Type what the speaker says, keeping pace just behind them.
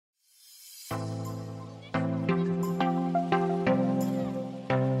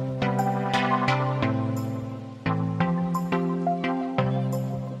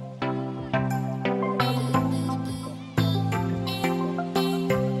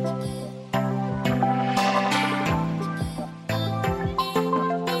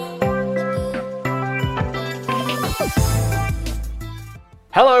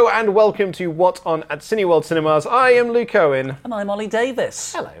and welcome to What On at Cineworld Cinemas. I am Luke Owen. And I'm Ollie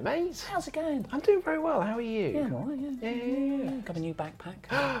Davis. Hello, mate. How's it going? I'm doing very well. How are you? Yeah, I'm all right, yeah. Got a new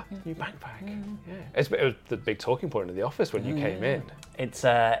backpack. New backpack. Yeah. It was the big talking point in the office when you came in. It's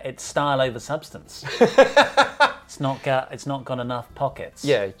style over substance. It's not got enough pockets.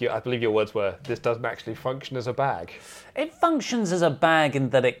 Yeah, I believe your words were, this doesn't actually function as a bag. It functions as a bag in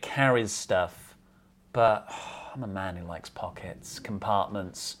that it carries stuff, but I'm a man who likes pockets,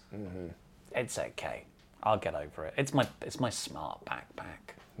 compartments. Mm-hmm. It's okay. I'll get over it. It's my smart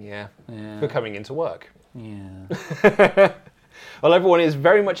backpack. Yeah. For coming into work. Yeah. Well, everyone is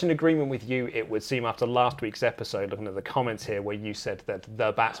very much in agreement with you, it would seem, after last week's episode, looking at the comments here, where you said that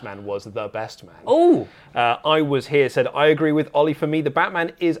The Batman was the best man. Oh! I was here, said, I agree with Ollie. For me, The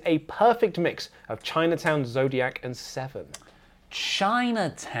Batman is a perfect mix of Chinatown, Zodiac, and Seven.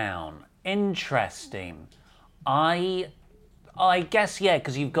 Chinatown. Interesting. I guess, yeah,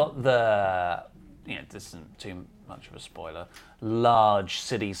 because you've got the, this isn't too much of a spoiler, large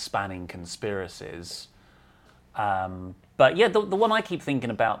city-spanning conspiracies. But yeah, the one I keep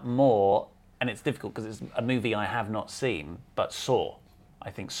thinking about more, and it's difficult because it's a movie I have not seen, but Saw. I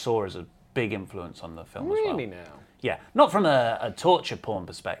think Saw is a big influence on the film as well. Really now? Yeah, not from a torture porn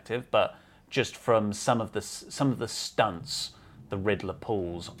perspective, but just from some of the stunts the Riddler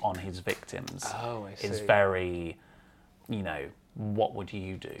pulls on his victims. Oh, I see. Is very, what would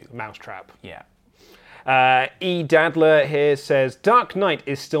you do? Mousetrap. Yeah. E. Dadler here says, Dark Knight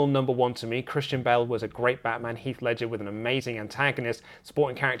is still number one to me. Christian Bale was a great Batman. Heath Ledger with an amazing antagonist.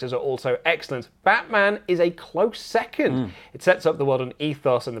 Supporting characters are also excellent. Batman is a close second. It sets up the world and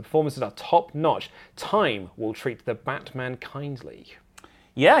ethos, and the performances are top notch. Time will treat the Batman kindly.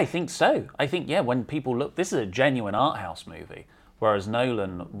 Yeah, I think so. I think, when people look, this is a genuine art house movie, whereas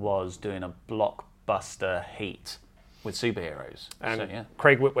Nolan was doing a blockbuster Heat with superheroes. And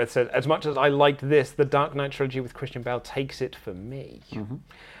Craig Whitworth said, as much as I liked this, the Dark Knight trilogy with Christian Bale takes it for me. Mm-hmm.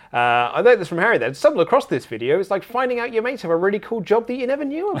 I like this from Harry there. Stumbled across this video. It's like finding out your mates have a really cool job that you never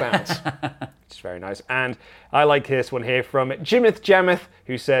knew about. It's very nice. And I like this one here from Jimith Jamith,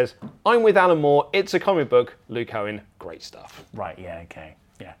 who says, I'm with Alan Moore. It's a comic book. Luke Owen, great stuff. Right, yeah, okay.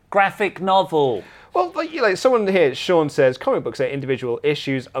 Yeah. Graphic novel. Well, someone here, Sean says, comic books are individual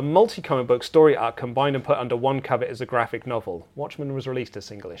issues. A multi-comic book story arc combined and put under one cover is a graphic novel. Watchmen was released as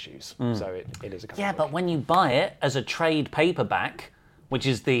single issues, so it is a comic book. Yeah, but when you buy it as a trade paperback, which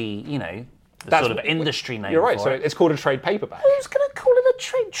is the sort of industry name. You're right, for so it. It's called a trade paperback. Who's going to call it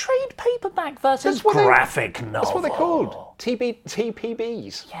a trade paperback versus graphic novel? That's what they're called.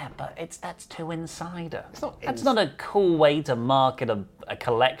 TPBs. Yeah, but that's too insider. That's not a cool way to market a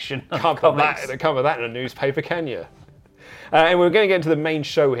collection of Can't comics. cover that in a newspaper, can you? And we're going to get into the main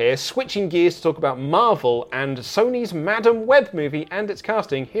show here, switching gears to talk about Marvel and Sony's Madam Web movie and its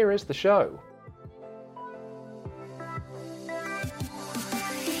casting. Here is the show.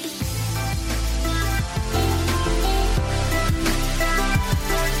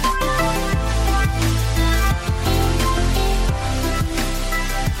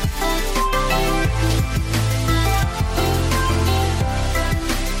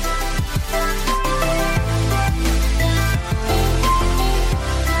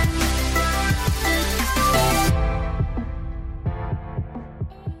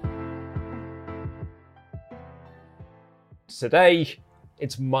 Today,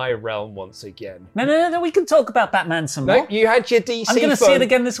 it's my realm once again. No, we can talk about Batman some more. No, you had your DC fun. I'm going to see it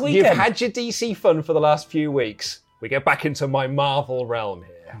again this weekend. You've had your DC fun for the last few weeks. We get back into my Marvel realm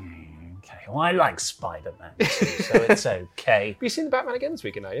here. Okay, well, I like Spider-Man too, so it's okay. Have you seen the Batman again this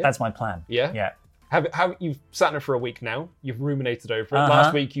weekend, are you? That's my plan. Yeah? Yeah. Have you've sat in it for a week now. You've ruminated over it.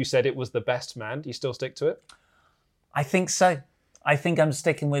 Last week you said it was the best man. Do you still stick to it? I think so. I think I'm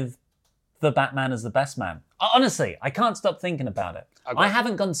sticking with the Batman as the best man. Honestly, I can't stop thinking about it. I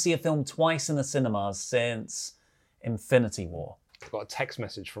haven't gone to see a film twice in the cinemas since Infinity War. I've got a text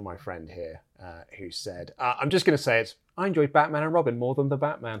message from my friend here who said, I'm just going to say it, I enjoyed Batman and Robin more than the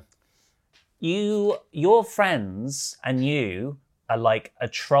Batman. Your friends and you are like a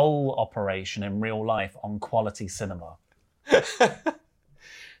troll operation in real life on quality cinema.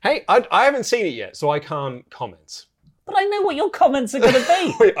 Hey, I haven't seen it yet, so I can't comment. But I know what your comments are going to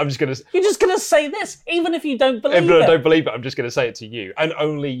be. I'm just going to... You're just going to say this, even if you don't believe it. If I don't believe it, I'm just going to say it to you, and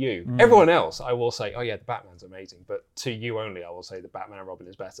only you. Everyone else, I will say, oh yeah, the Batman's amazing, but to you only, I will say that Batman and Robin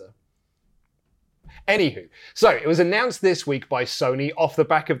is better. Anywho, so it was announced this week by Sony off the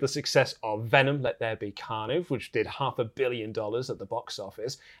back of the success of Venom, Let There Be Carnage, which did $500 million at the box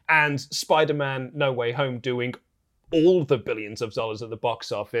office, and Spider-Man No Way Home doing all the billions of dollars at the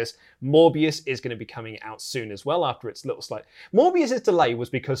box office. Morbius is going to be coming out soon as well after its little slight... Morbius' delay was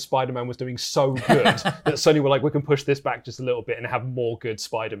because Spider-Man was doing so good that Sony were like, we can push this back just a little bit and have more good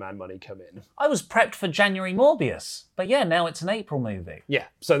Spider-Man money come in. I was prepped for January Morbius, but yeah, now it's an April movie. Yeah,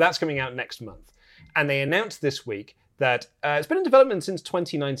 so that's coming out next month. And they announced this week that it's been in development since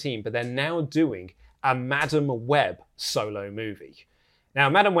 2019, but they're now doing a Madam Web solo movie. Now,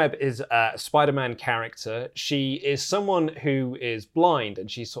 Madam Web is a Spider-Man character. She is someone who is blind,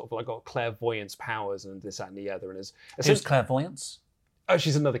 and she's sort of like got clairvoyance powers and this, that, and the other. And Who's clairvoyance? Oh,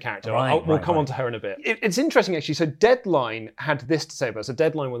 she's another character. Right, We'll come on to her in a bit. It's interesting, actually. So Deadline had this to say about us. So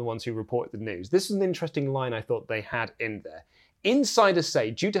Deadline were the ones who reported the news. This is an interesting line I thought they had in there. Insiders say,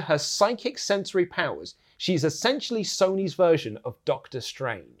 due to her psychic sensory powers, she's essentially Sony's version of Doctor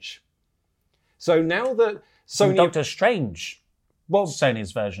Strange. So now that Sony... Doctor Strange... Well,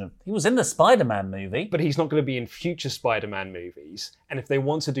 Sony's version of... He was in the Spider-Man movie. But he's not going to be in future Spider-Man movies. And if they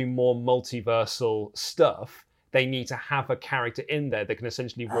want to do more multiversal stuff, they need to have a character in there that can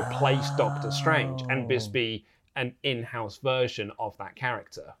essentially replace Doctor Strange and just be an in-house version of that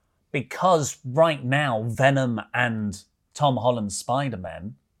character. Because right now, Venom and Tom Holland's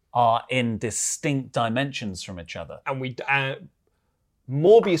Spider-Man are in distinct dimensions from each other. And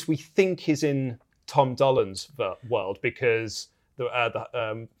Morbius, we think, is in Tom Holland's world because...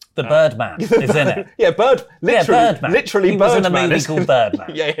 The Birdman is in it. Yeah, Birdman. Literally he Birdman. Was in a movie called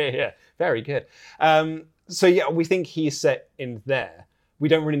Birdman. Yeah. Very good. So yeah, we think he is set in there. We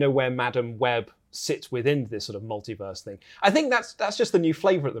don't really know where Madam Web sits within this sort of multiverse thing. I think that's just the new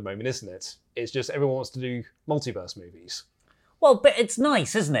flavour at the moment, isn't it? It's just everyone wants to do multiverse movies. Well, but it's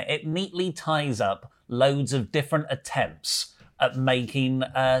nice, isn't it? It neatly ties up loads of different attempts at making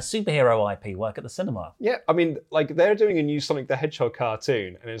superhero IP work at the cinema. Yeah, I mean, like, they're doing a new Sonic the Hedgehog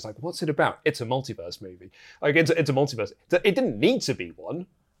cartoon, and it's like, what's it about? It's a multiverse movie. Like, it's a multiverse. It didn't need to be one.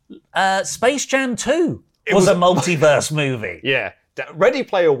 Space Jam 2 was a multiverse movie. Yeah. Ready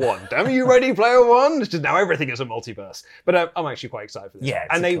Player One. Damn you, Ready Player One. It's just now everything is a multiverse. But I'm actually quite excited for this. Yeah,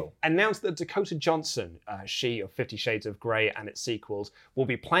 and they cool. announced that Dakota Johnson, she of 50 Shades of Grey and its sequels, will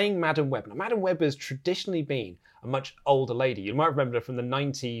be playing Madam Web. Now, Madam Web has traditionally been a much older lady. You might remember her from the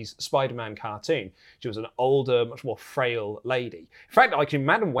 90s Spider-Man cartoon. She was an older, much more frail lady. In fact, like,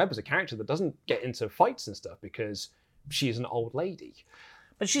 Madam Web is a character that doesn't get into fights and stuff because she is an old lady.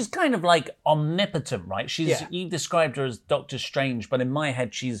 But she's kind of like omnipotent, right? You described her as Doctor Strange, but in my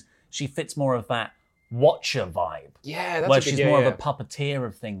head, she fits more of that Watcher vibe. Yeah, that's where she's more of a puppeteer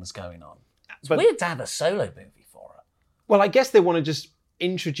of things going on. It's weird to have a solo movie for her. Well, I guess they want to just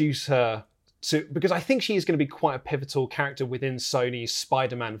introduce her to, because I think she is going to be quite a pivotal character within Sony's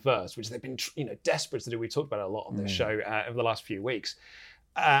Spider-Man verse, which they've been desperate to do. We talked about it a lot on this show over the last few weeks.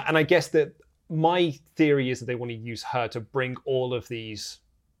 And I guess that my theory is that they want to use her to bring all of these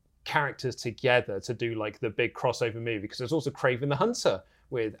characters together to do like the big crossover movie, because there's also Kraven the Hunter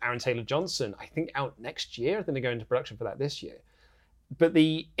with Aaron Taylor-Johnson, I think out next year. I think they're going into production for that this year. But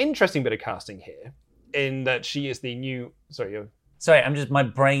the interesting bit of casting here, in that she is the new... Sorry, my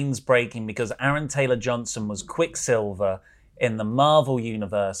brain's breaking because Aaron Taylor-Johnson was Quicksilver in the Marvel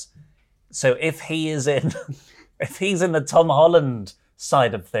universe. So if he's in the Tom Holland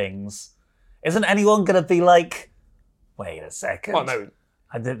side of things, isn't anyone going to be like, wait a second. Well, no.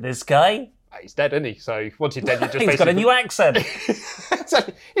 I did this guy? He's dead, isn't he? So once he's dead, you just He's got a new accent.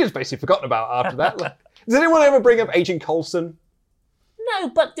 Exactly. He was basically forgotten about after that. Does anyone ever bring up Agent Coulson? No,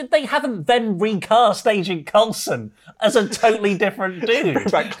 but they haven't then recast Agent Coulson as a totally different dude. Bring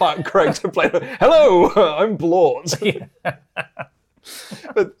back Clark Gregg to play. Hello, I'm Blort. Yeah.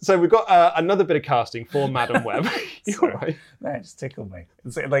 But so we've got another bit of casting for Madam Web. You're right. No, it just tickled me.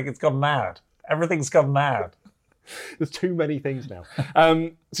 It's gone mad. Everything's gone mad. There's too many things now.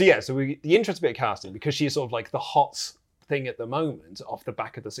 So the interesting bit of casting, because she's sort of like the hot thing at the moment off the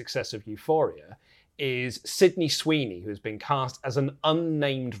back of the success of Euphoria, is Sydney Sweeney, who's been cast as an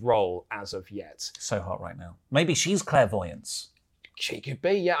unnamed role as of yet. So hot right now. Maybe she's clairvoyance. She could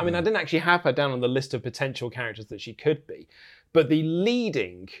be, yeah. I mean, I didn't actually have her down on the list of potential characters that she could be. But the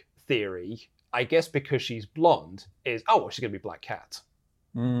leading theory, I guess because she's blonde, is, she's going to be Black Cat.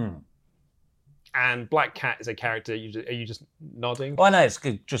 And Black Cat is a character, are you just nodding? Well, no, it's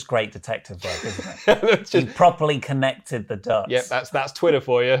just great detective work, isn't it? You properly connected the dots. Yep, that's Twitter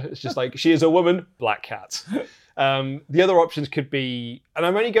for you. It's just like, she is a woman, Black Cat. The other options could be, and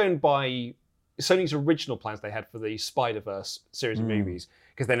I'm only going by Sony's original plans they had for the Spider-Verse series of movies,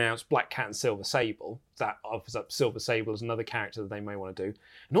 because they announced Black Cat and Silver Sable. That offers up Silver Sable as another character that they may want to do.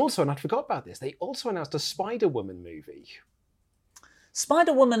 And also, and I forgot about this, they also announced a Spider-Woman movie.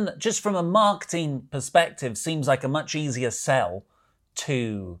 Spider-Woman, just from a marketing perspective, seems like a much easier sell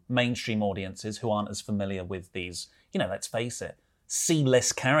to mainstream audiences who aren't as familiar with these, let's face it,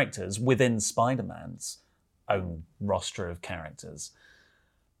 C-list characters within Spider-Man's own roster of characters.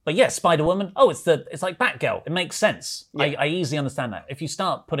 But yeah, Spider-Woman, it's like Batgirl. It makes sense. Yeah. I easily understand that. If you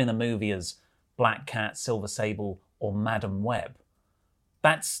start putting a movie as Black Cat, Silver Sable, or Madam Web,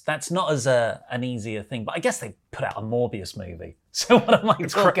 that's not as an easier thing. But I guess they put out a Morbius movie. So what am I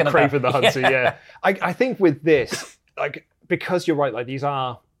talking about? Kraven the Hunter, yeah. I think with this, because you're right, these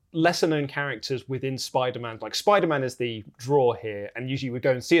are lesser known characters within Spider-Man. Spider-Man is the draw here, and usually we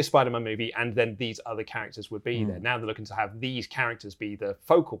go and see a Spider-Man movie, and then these other characters would be there. Now they're looking to have these characters be the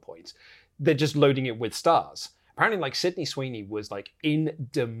focal point. They're just loading it with stars. Apparently, Sydney Sweeney was in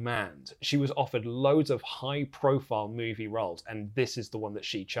demand. She was offered loads of high-profile movie roles, and this is the one that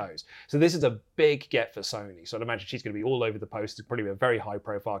she chose. So this is a big get for Sony. So I'd imagine she's going to be all over the post. It's probably a very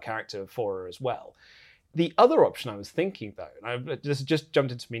high-profile character for her as well. The other option I was thinking, though, and this just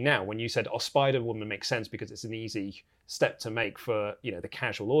jumped into me now when you said, Spider-Woman makes sense because it's an easy step to make for the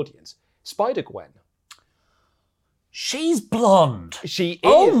casual audience. Spider-Gwen. She's blonde. She is.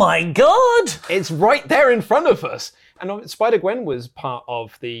 Oh my God! It's right there in front of us. And Spider-Gwen was part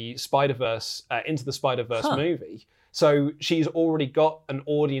of the Spider-Verse, Into the Spider-Verse movie. So she's already got an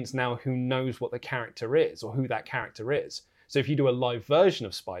audience now who knows what the character is or who that character is. So if you do a live version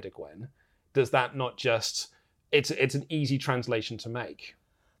of Spider-Gwen, does that not just... It's an easy translation to make.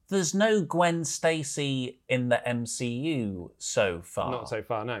 There's no Gwen Stacy in the MCU so far. Not so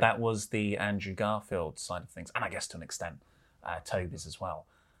far, no. That was the Andrew Garfield side of things. And I guess to an extent, Tobey's as well.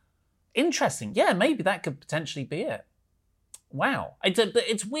 Interesting. Yeah, maybe that could potentially be it. Wow.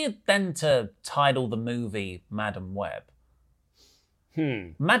 It's weird then to title the movie Madam Web.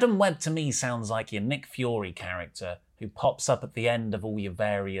 Madam Web to me sounds like your Nick Fury character who pops up at the end of all your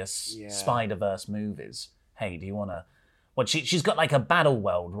various Spider-Verse movies. Hey, do you want to... Well, she's got a battle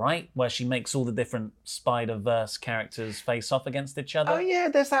world, right? Where she makes all the different Spider-Verse characters face off against each other. Oh, yeah,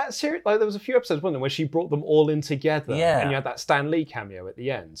 there's that series. There was a few episodes, wasn't there, where she brought them all in together. Yeah. And you had that Stan Lee cameo at the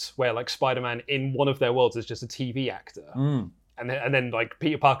end, where, Spider-Man in one of their worlds is just a TV actor. And then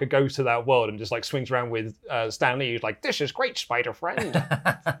Peter Parker goes to that world and just, swings around with Stan Lee, who's like, this is great, Spider-Friend.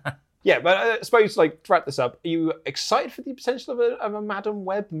 Yeah, but I suppose, to wrap this up, are you excited for the potential of a Madam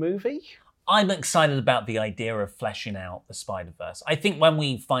Web movie? I'm excited about the idea of fleshing out the Spider-Verse. I think when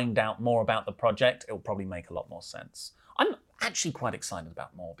we find out more about the project, it'll probably make a lot more sense. I'm actually quite excited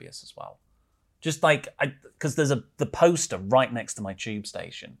about Morbius as well. Just because there's the poster right next to my tube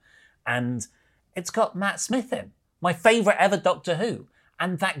station, and it's got Matt Smith in, my favourite ever Doctor Who,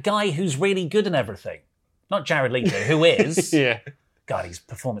 and that guy who's really good in everything. Not Jared Leto, who is. Yeah. God, his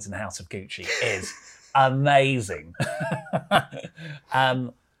performance in the House of Gucci is amazing.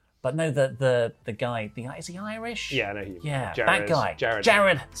 But no, the guy, is he Irish? Yeah, I know he. Yeah, Jared, that guy.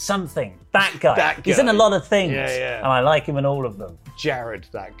 Jared something. That guy. That guy. He's in a lot of things. Yeah. And I like him in all of them. Jared,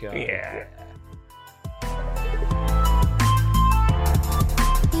 that guy. Yeah.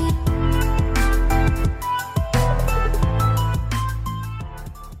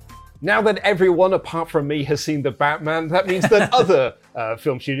 Now that everyone apart from me has seen The Batman, that means that other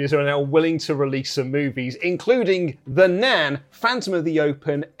film studios are now willing to release some movies, including The Nan, Phantom of the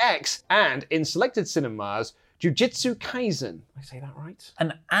Open, X, and in selected cinemas, Jujutsu Kaisen. Did I say that right?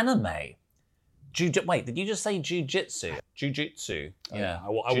 An anime. Wait, did you just say jujitsu? Jujitsu. Yeah. I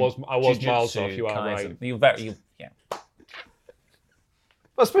was miles off. You are right. Yeah.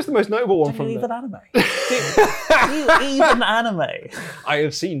 I suppose the most notable one Do you even anime? Do you even anime? I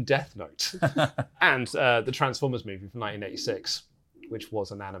have seen Death Note and the Transformers movie from 1986, which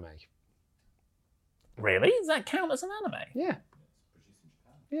was an anime. Really? Does that count as an anime? Yeah.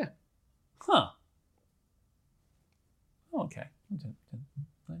 Yeah. Huh. Okay.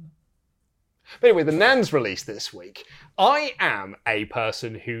 But anyway, The Nan's released this week. I am a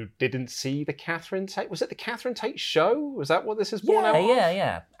person who didn't see the Catherine Tate... Was it the Catherine Tate show? Was that what this is born out of?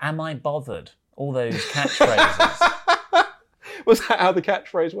 Yeah. Am I bothered? All those catchphrases. Was that how the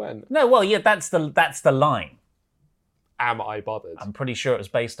catchphrase went? No, well, yeah, that's the line. Am I bothered? I'm pretty sure it was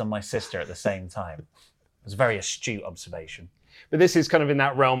based on my sister at the same time. It was a very astute observation. But this is kind of in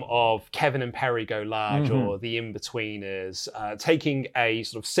that realm of Kevin and Perry Go Large or The In-Betweeners, taking a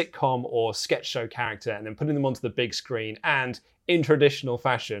sort of sitcom or sketch show character and then putting them onto the big screen. And in traditional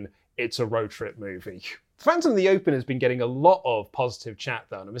fashion, it's a road trip movie. Phantom of the Open has been getting a lot of positive chat,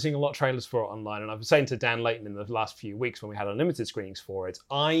 though, and I've been seeing a lot of trailers for it online. And I've been saying to Dan Layton in the last few weeks when we had unlimited screenings for it,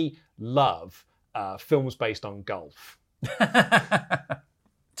 I love films based on golf.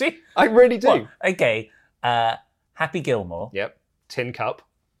 Do you? I really do. What? Okay. Happy Gilmore. Yep. Tin Cup.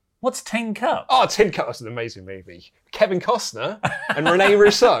 What's Tin Cup? Oh, Tin Cup was an amazing movie. Kevin Costner and Rene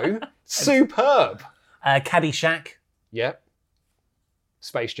Rousseau. Superb. Caddyshack. Yep.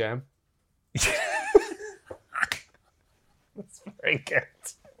 Space Jam. That's very good.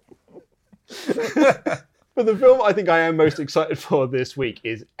 But the film I think I am most excited for this week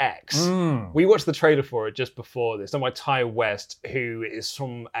is X. We watched the trailer for it just before this, done by Ty West, who is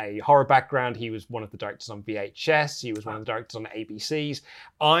from a horror background. He was one of the directors on VHS. He was one of the directors on ABCs.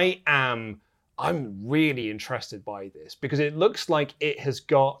 I'm really interested by this because it looks like it has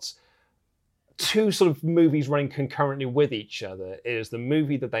got two sort of movies running concurrently with each other. It is the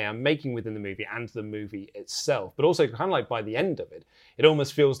movie that they are making within the movie and the movie itself. But also kind of like by the end of it, it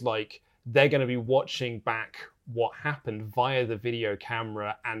almost feels like they're going to be watching back what happened via the video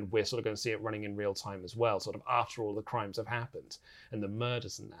camera, and we're sort of going to see it running in real time as well, sort of after all the crimes have happened and the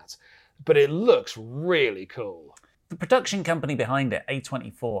murders and that. But it looks really cool. The production company behind it,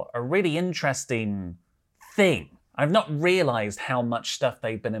 A24, a really interesting thing. I've not realised how much stuff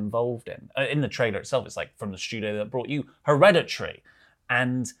they've been involved in. In the trailer itself, it's like from the studio that brought you Hereditary.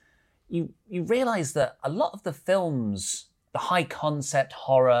 And you realise that a lot of the films, the high concept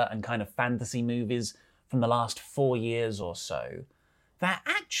horror and kind of fantasy movies from the last 4 years or so, they're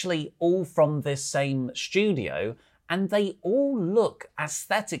actually all from this same studio, and they all look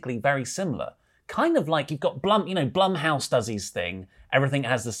aesthetically very similar. Kind of like you've got Blumhouse does his thing, everything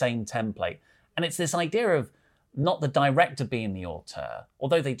has the same template. And it's this idea of not the director being the auteur,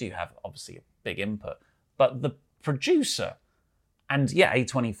 although they do have obviously a big input, but the producer. And yeah,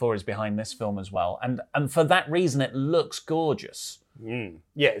 A24 is behind this film as well. And for that reason, it looks gorgeous.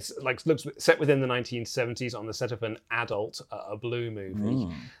 Yeah, it's like looks set within the 1970s on the set of an adult, a Blue movie,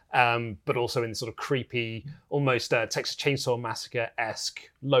 but also in sort of creepy, almost Texas Chainsaw Massacre-esque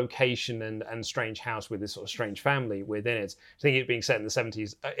location and strange house with this sort of strange family within it. I think it being set in the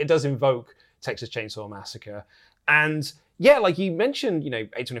 70s, it does invoke Texas Chainsaw Massacre. And yeah, like you mentioned,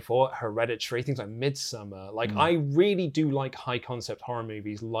 A24, Hereditary, things like Midsommar. Like, I really do like high-concept horror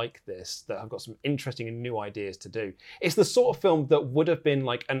movies like this that have got some interesting and new ideas to do. It's the sort of film that would have been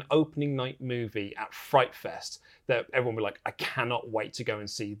like an opening night movie at Fright Fest that everyone would be like, I cannot wait to go and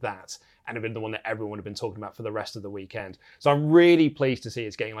see that. And have been the one that everyone would have been talking about for the rest of the weekend. So I'm really pleased to see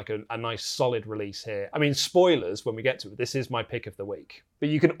it's getting like a nice solid release here. I mean, spoilers when we get to it, this is my pick of the week. But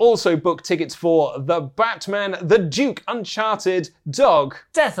you can also book tickets for The Batman, The Duke, Uncharted, Dog,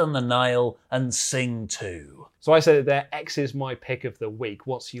 Death on the Nile, and Sing 2. So I said that X is my pick of the week.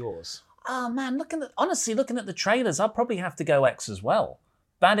 What's yours? Oh man, honestly, looking at the trailers, I'll probably have to go X as well.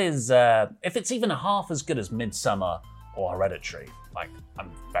 That is, if it's even half as good as Midsommar or Hereditary, like, I'm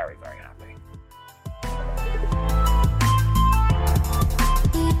very, very happy.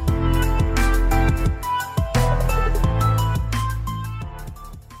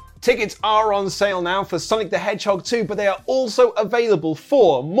 Tickets are on sale now for Sonic the Hedgehog 2, but they are also available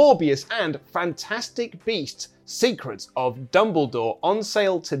for Morbius and Fantastic Beasts: Secrets of Dumbledore. On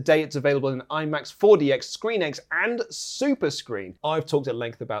sale today, it's available in IMAX, 4DX, ScreenX, and Super Screen. I've talked at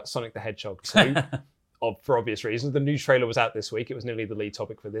length about Sonic the Hedgehog 2. For obvious reasons. The new trailer was out this week. It was nearly the lead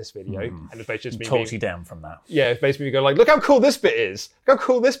topic for this video. And it's basically just me talked you down from that. Yeah, it's basically me going like, look how cool this bit is. Look how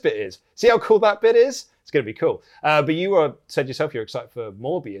cool this bit is. See how cool that bit is? It's going to be cool. But you said yourself you're excited for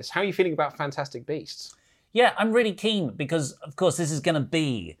Morbius. How are you feeling about Fantastic Beasts? Yeah, I'm really keen because, of course, this is going to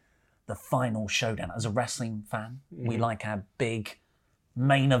be the final showdown. As a wrestling fan, we like our big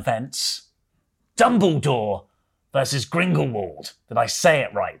main events. Dumbledore versus Grindelwald. Did I say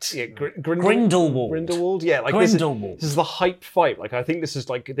it right? Yeah, Grindelwald. Grindelwald, yeah. Like Grindelwald. This is the hype fight. Like, I think this is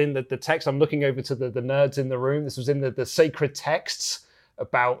like in the text. I'm looking over to the nerds in the room. This was in the sacred texts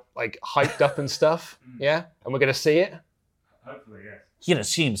about like hyped up and stuff. Yeah, and we're gonna see it. Hopefully, yes. You'd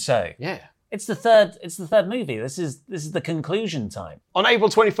assume so. Yeah. It's the third movie. This is the conclusion time. On April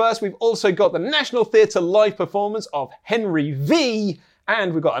 21st, we've also got the National Theatre live performance of Henry V.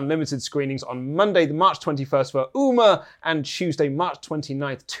 And we've got unlimited screenings on Monday, the March 21st for Uma, and Tuesday, March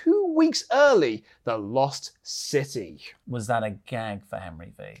 29th, 2 weeks early, The Lost City. Was that a gag for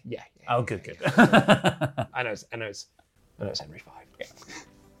Henry V? Yeah. Oh, good. I know it's Henry V. Yeah.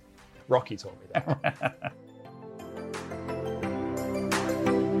 Rocky taught me that.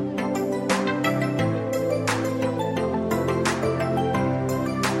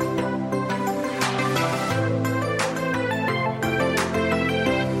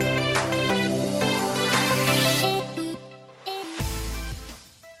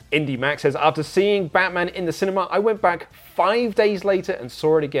 Indy Max says, after seeing Batman in the cinema, I went back 5 days later and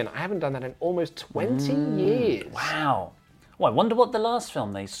saw it again. I haven't done that in almost 20 years. Wow. Well, I wonder what the last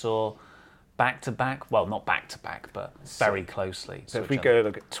film they saw back to back. Well, not back to back, but very closely. So if we go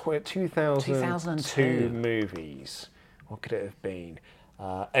look at 2002 2002 movies, what could it have been?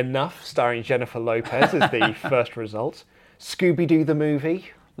 Enough, starring Jennifer Lopez, is the first result. Scooby-Doo the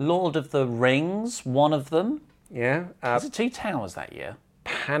movie. Lord of the Rings, one of them. Yeah. Was it Two Towers that year?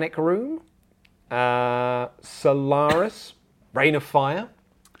 Panic Room. Solaris. Reign of Fire.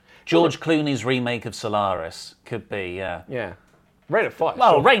 George Clooney's remake of Solaris could be, yeah. Yeah. Reign of Fire.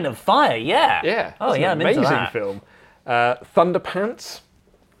 Well, sure. Reign of Fire, yeah. Yeah. Oh, it's yeah, an I'm into amazing that. film. Thunderpants.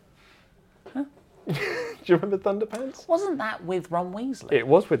 Huh? Do you remember Thunderpants? Wasn't that with Ron Weasley? It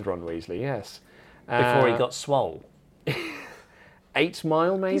was with Ron Weasley, yes. Before he got swole. 8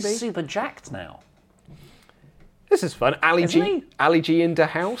 Mile, maybe? He's super jacked now. This is fun. Ali Isn't G. he? Ali G into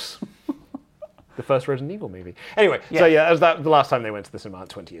House. The first Resident Evil movie. Anyway, Yeah. so yeah, that was the last time they went to the cinema in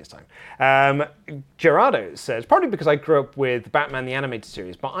 20 years' time. Gerardo says, probably because I grew up with Batman the Animated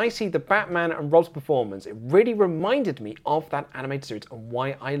Series, but I see the Batman and Rob's performance, it really reminded me of that animated series and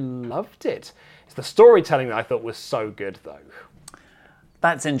why I loved it. It's the storytelling that I thought was so good, though.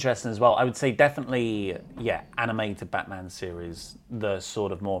 That's interesting as well. I would say definitely, yeah, animated Batman series, the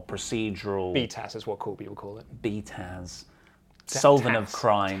sort of more procedural... BTAS is what cool people call it. BTAS. Solving of TAS.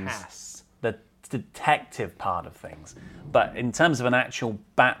 crimes. TAS. The detective part of things. But in terms of an actual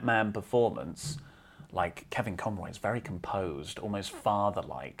Batman performance, like Kevin Conroy is very composed, almost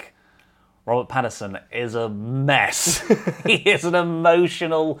father-like. Robert Pattinson is a mess. He is an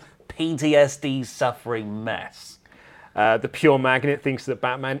emotional, PTSD-suffering mess. The Pure Magnet thinks that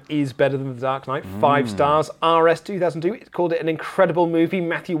Batman is better than The Dark Knight. 5 stars. RS 2002 it called it an incredible movie.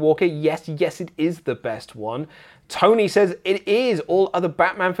 Matthew Walker, yes, it is the best one. Tony says it is. All other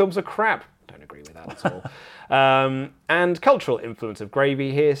Batman films are crap. Don't agree with that at all. And cultural influence of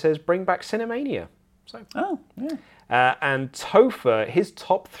Gravy here says bring back Cinemania. So. Oh, yeah. And Topher, his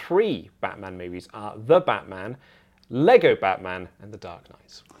top 3 Batman movies are The Batman, Lego Batman, and The Dark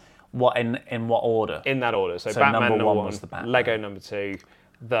Knight. What in what order? In that order. So Batman Batman number number 1 was The Batman. Lego number 2,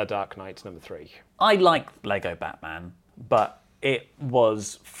 The Dark Knight number 3. I like Lego Batman, but it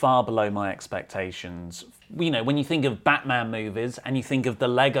was far below my expectations. You know, when you think of Batman movies and you think of the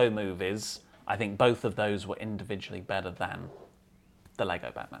Lego movies, I think both of those were individually better than the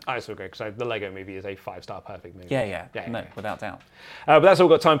Lego Batman. I also agree, because the Lego movie is a 5-star perfect movie. Yeah. No, without doubt. But that's all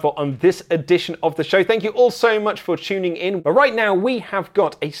we've got time for on this edition of the show. Thank you all so much for tuning in. But right now, we have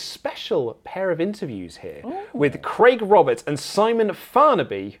got a special pair of interviews here with Craig Roberts and Simon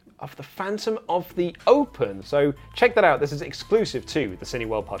Farnaby of The Phantom of the Open. So check that out. This is exclusive to the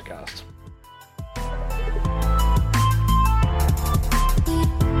Cineworld podcast.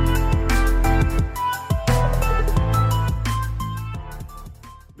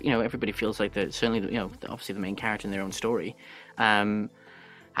 You know, everybody feels like they're certainly, you know, obviously the main character in their own story. And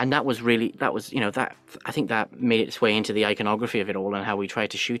that was, you know, that I think that made its way into the iconography of it all and how we tried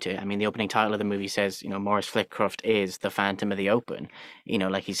to shoot it. I mean, the opening title of the movie says, you know, Maurice Flitcroft is the Phantom of the Open. You know,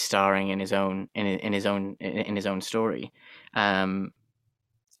 like he's starring in his own story. And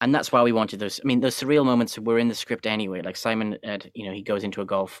that's why we wanted those. I mean, those surreal moments were in the script anyway. Like Simon, you know, he goes into a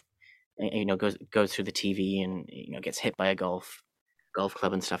golf, you know, goes through the TV and, you know, gets hit by a golf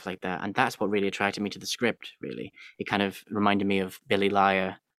club and stuff like that, and that's what really attracted me to the script. Really, it kind of reminded me of Billy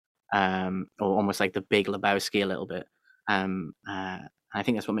Liar, or almost like the Big Lebowski a little bit. I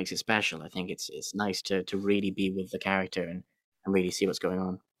think that's what makes it special. I think it's nice to really be with the character and really see what's going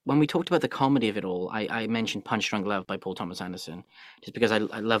on. When we talked about the comedy of it all, I mentioned Punch Drunk Love by Paul Thomas Anderson, just because I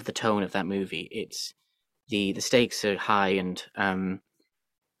love the tone of that movie. It's the stakes are high and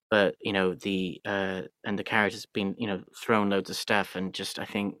but you know and the character's been, you know, thrown loads of stuff, and just I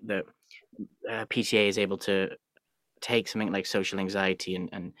think that PTA is able to take something like social anxiety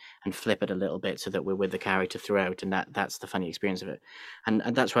and flip it a little bit so that we're with the character throughout, and that's the funny experience of it, and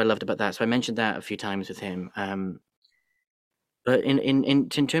that's what I loved about that. So I mentioned that a few times with him. But in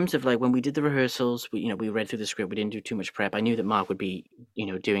terms of like when we did the rehearsals, we read through the script. We didn't do too much prep. I knew that Mark would be, you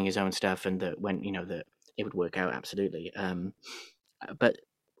know, doing his own stuff, and that when, you know, that it would work out absolutely. But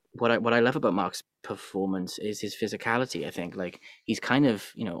what I love about Mark's performance is his physicality. I think like he's kind of,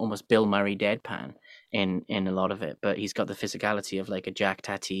 you know, almost Bill Murray deadpan in a lot of it, but he's got the physicality of like a Jack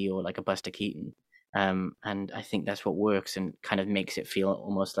Tati or like a Buster Keaton. And I think that's what works and kind of makes it feel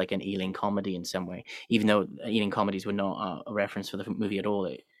almost like an Ealing comedy in some way, even though Ealing comedies were not a reference for the movie at all.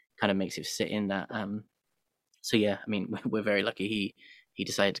 It kind of makes it sit in that. So yeah, I mean, we're very lucky he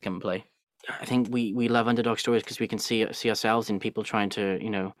decided to come and play. I think we love underdog stories because we can see ourselves in people trying to,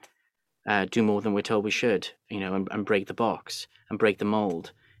 you know, do more than we're told we should, you know, and break the box and break the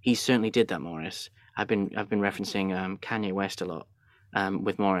mold. He certainly did that, Maurice. I've been referencing Kanye West a lot.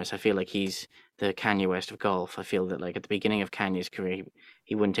 with Morris. I feel like he's the Kanye West of golf. I feel that like at the beginning of Kanye's career,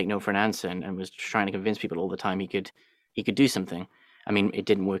 he wouldn't take no for an answer and was trying to convince people all the time he could do something. I mean, it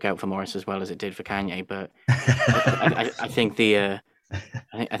didn't work out for Morris as well as it did for Kanye, but I think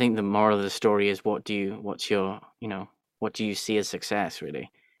I think the moral of the story is what do you see as success really?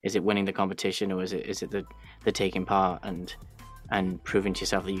 Is it winning the competition, or is it the taking part and proving to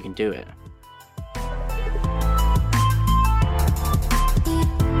yourself that you can do it?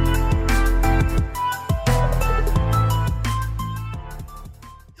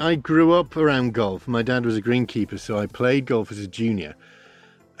 I grew up around golf. My dad was a greenkeeper, so I played golf as a junior.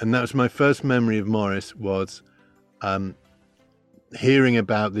 And that was my first memory of Morris, was hearing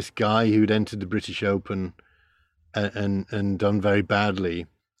about this guy who'd entered the British Open and done very badly.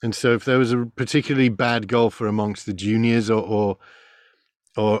 And so if there was a particularly bad golfer amongst the juniors or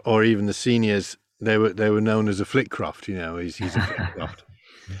even the seniors, they were known as a Flitcroft, he's a Flitcroft.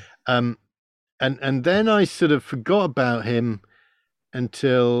 And then I sort of forgot about him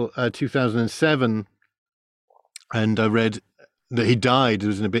until 2007, and I read that he died. There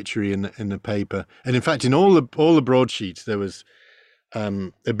was an obituary in the paper, and in fact, in all the broadsheets, there was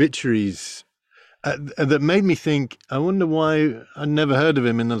obituaries that made me think, I wonder why I'd never heard of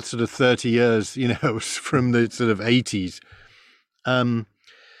him in the sort of 30 years, from the sort of 80s. And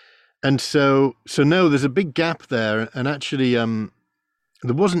so no, there's a big gap there, and actually,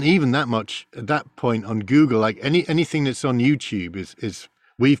 there wasn't even that much at that point on Google. Like anything that's on YouTube is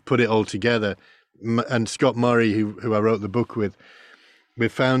we've put it all together. And Scott Murray, who I wrote the book with, we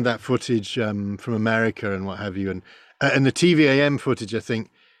found that footage from America and what have you. And the TVAM footage, I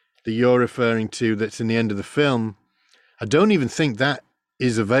think, that you're referring to, that's in the end of the film, I don't even think that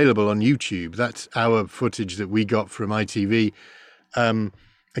is available on YouTube. That's our footage that we got from ITV,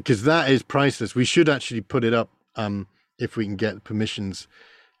 because that is priceless. We should actually put it up if we can get permissions,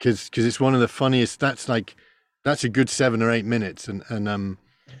 because it's one of the funniest. That's a good 7 or 8 minutes, and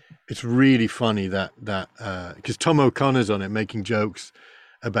it's really funny that because Tom O'Connor's on it making jokes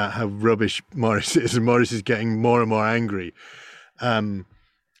about how rubbish Morris is, and Morris is getting more and more angry.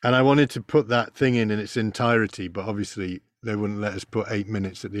 And I wanted to put that thing in its entirety, but obviously they wouldn't let us put 8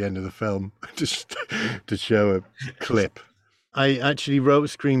 minutes at the end of the film just to show a clip. I actually wrote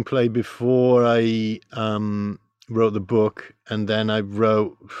a screenplay before I wrote the book, and then I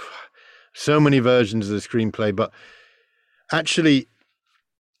wrote so many versions of the screenplay, but actually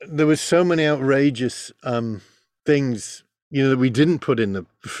there was so many outrageous things that we didn't put in the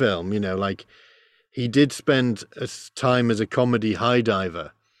film. Like he did spend time as a comedy high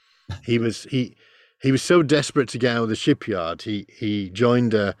diver. He was so desperate to get out of the shipyard, he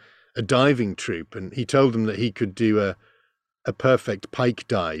joined a diving troupe, and he told them that he could do a perfect pike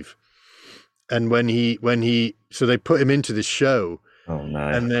dive. And so they put him into the show. Oh no!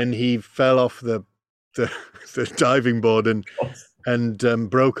 And then he fell off the diving board and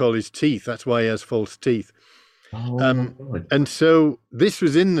broke all his teeth. That's why he has false teeth. And so this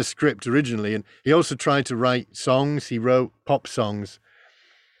was in the script originally, and he also tried to write songs. He wrote pop songs,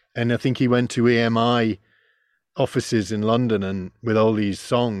 and I think he went to EMI offices in London and with all these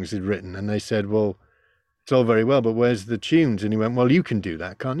songs he'd written, and they said, "Well, it's all very well, but where's the tunes?" And he went, "Well, you can do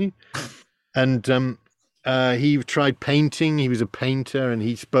that, can't you?" And he tried painting. He was a painter, and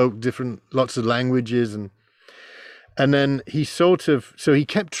he spoke lots of languages, and then he so he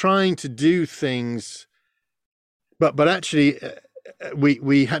kept trying to do things, but actually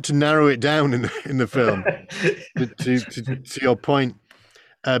we had to narrow it down in the film to your point,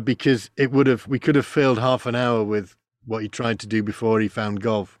 because we could have filled half an hour with what he tried to do before he found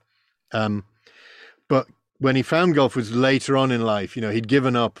golf. But when he found golf was later on in life. He'd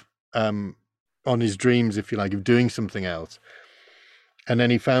given up on his dreams, if you like, of doing something else, and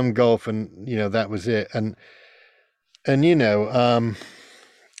then he found golf, and that was it. And it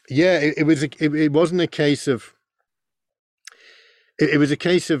wasn't a case of. It was a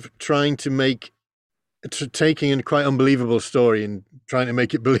case of trying to taking a quite unbelievable story and trying to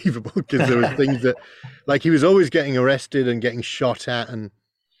make it believable, because there was things that, like, he was always getting arrested and getting shot at, and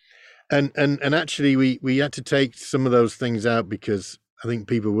actually we had to take some of those things out because I think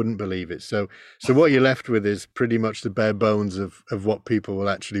people wouldn't believe it. So what you're left with is pretty much the bare bones of what people will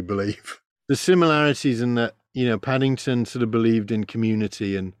actually believe. The similarities in that, Paddington sort of believed in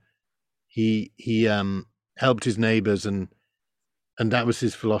community, and he helped his neighbors, and that was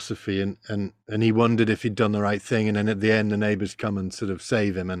his philosophy, and he wondered if he'd done the right thing, and then at the end the neighbors come and sort of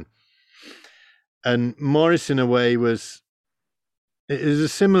save him, and Morris in a way is a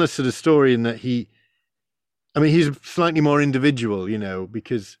similar sort of story in that he's slightly more individual,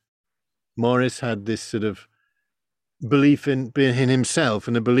 because Morris had this sort of belief in himself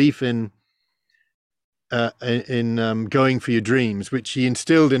and a belief in going for your dreams, which he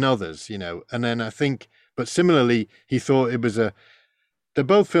instilled in others, And then I think, but similarly, he thought it was they're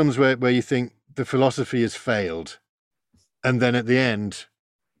both films where you think the philosophy has failed, and then at the end,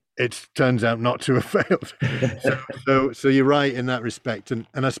 it turns out not to have failed. So you're right in that respect, and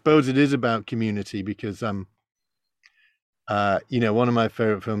I suppose it is about community because one of my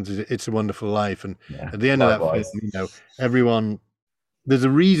favorite films is It's a Wonderful Life, and at the end of that film, everyone, there's a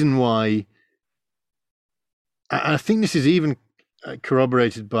reason why. I think this is even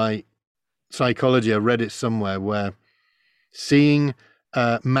corroborated by psychology. I read it somewhere where seeing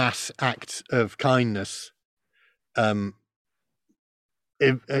mass acts of kindness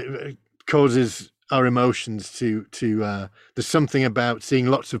it causes our emotions to there's something about seeing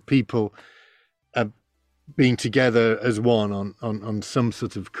lots of people being together as one on some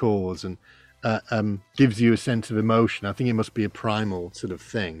sort of cause, and gives you a sense of emotion. I think it must be a primal sort of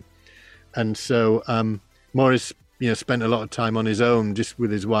thing. And so Morris, spent a lot of time on his own, just with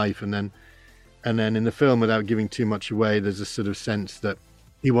his wife, and then in the film, without giving too much away, there's a sort of sense that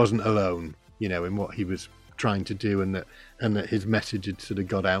he wasn't alone, in what he was trying to do, and that his message had sort of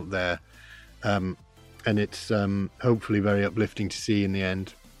got out there, and it's hopefully very uplifting to see in the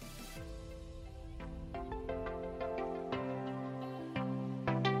end.